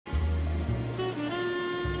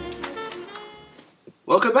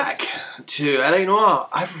Welcome back to LA Noire.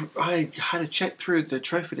 I had a check through the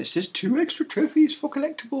trophy list. There's 2 extra trophies for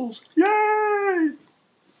collectibles. Yay!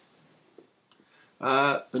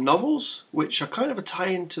 The novels, which are kind of a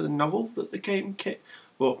tie-in to the novel that the game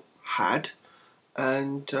had,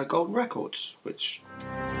 and Golden Records, which...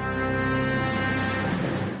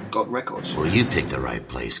 Golden Records. Well, you picked the right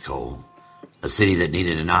place, Cole. A city that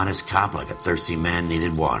needed an honest cop like a thirsty man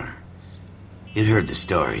needed water. You'd heard the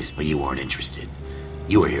stories, but you weren't interested.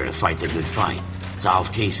 You were here to fight the good fight,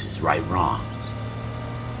 solve cases, right wrongs.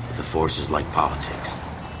 But the force is like politics.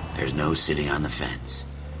 There's no sitting on the fence.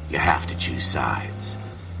 You have to choose sides.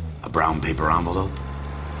 A brown paper envelope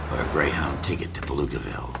or a Greyhound ticket to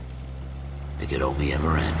Palookaville. It could only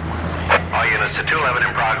ever end one way. All units to 211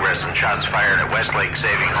 in progress and shots fired at Westlake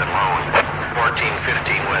Savings and Loan,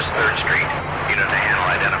 1415 West 3rd Street. Unit to handle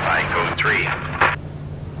identified, code 3.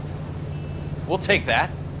 We'll take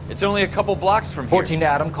that. It's only a couple blocks from here. 14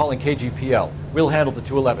 Adam calling KGPL. We'll handle the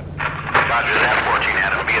 211. Roger that, 14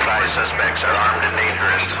 Adam. Be advised, suspects are armed and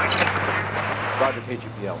dangerous. Roger,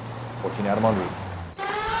 KGPL. 14 Adam en route.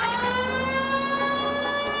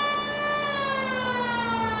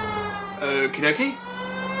 Okie dokie.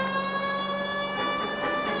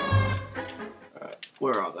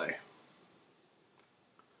 Where are they?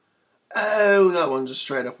 Oh, that one's just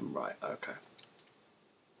straight up and right. Okay.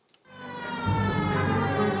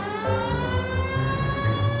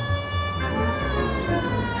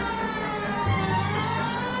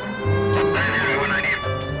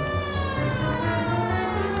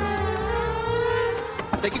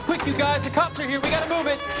 Make it quick, you guys. The cops are here. We gotta move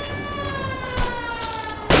it.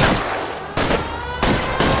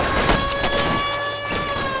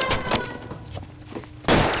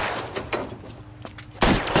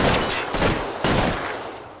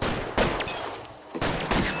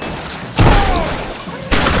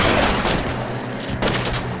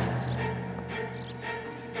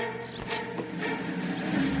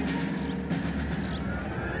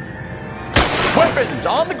 Weapons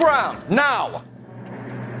on the ground, now!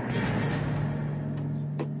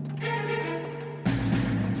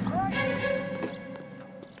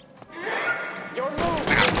 Your move,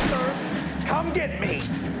 sir. Come get me.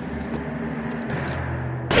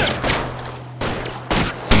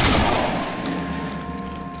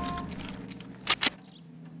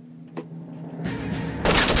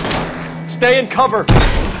 Stay in cover.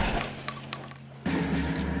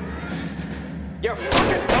 You're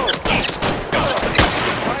fucking toast.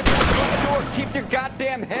 Try to open the door. Keep your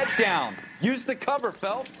goddamn head down. Use the cover,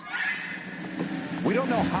 Phelps. We don't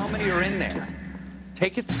know how many are in there.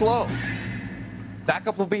 Take it slow.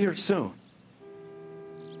 Backup will be here soon.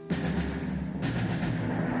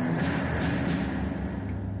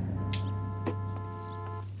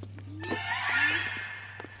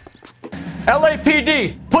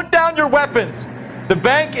 LAPD, put down your weapons. The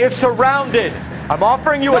bank is surrounded. I'm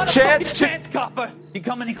offering you a chance to... chance, copper. You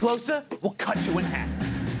come any closer, we'll cut you in half.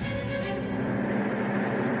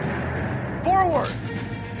 Forward!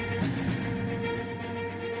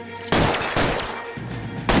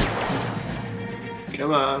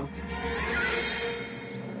 Come on.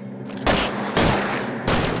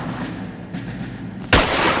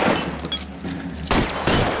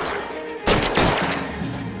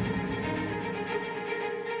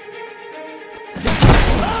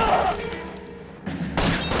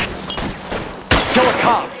 Kill a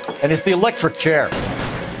cop, and it's the electric chair.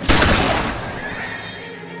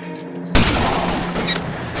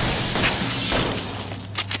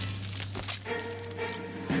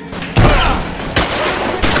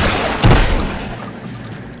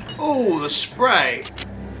 Oh, the spray.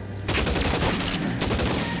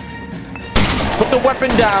 Put the weapon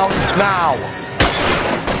down, now.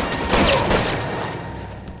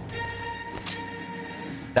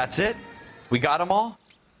 That's it? We got them all?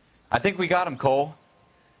 I think we got them, Cole.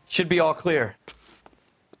 Should be all clear.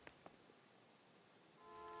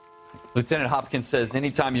 Lieutenant Hopkins says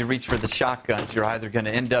anytime you reach for the shotguns, you're either going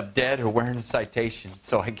to end up dead or wearing a citation.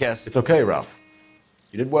 So I guess... It's okay, Ralph.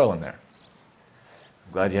 You did well in there.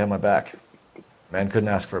 I'm glad you had my back. Man couldn't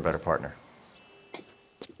ask for a better partner.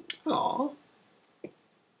 Aww.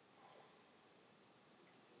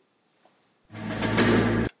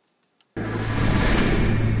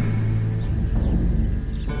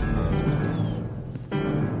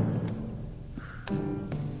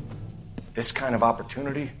 This kind of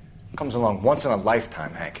opportunity comes along once in a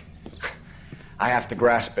lifetime, Hank. I have to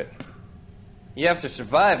grasp it. You have to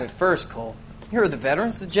survive at first, Cole. Here are the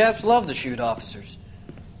veterans. The Japs love to shoot officers.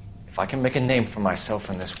 If I can make a name for myself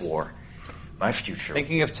in this war, my future...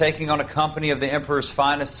 Thinking of taking on a company of the Emperor's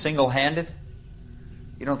finest single-handed?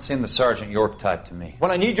 You don't seem the Sergeant York type to me.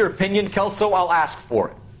 When I need your opinion, Kelso, I'll ask for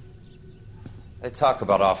it. They talk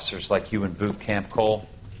about officers like you in boot camp, Cole.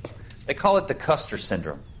 They call it the Custer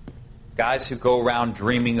syndrome. Guys who go around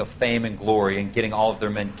dreaming of fame and glory and getting all of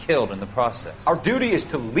their men killed in the process. Our duty is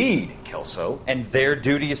to lead, Kelso. And their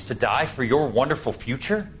duty is to die for your wonderful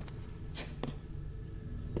future?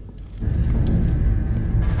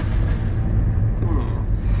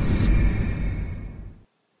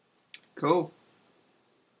 Cool.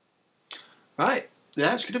 Right,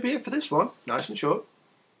 that's going to be it for this one. Nice and short.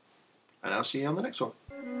 And I'll see you on the next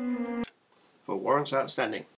one. For Warrants Outstanding.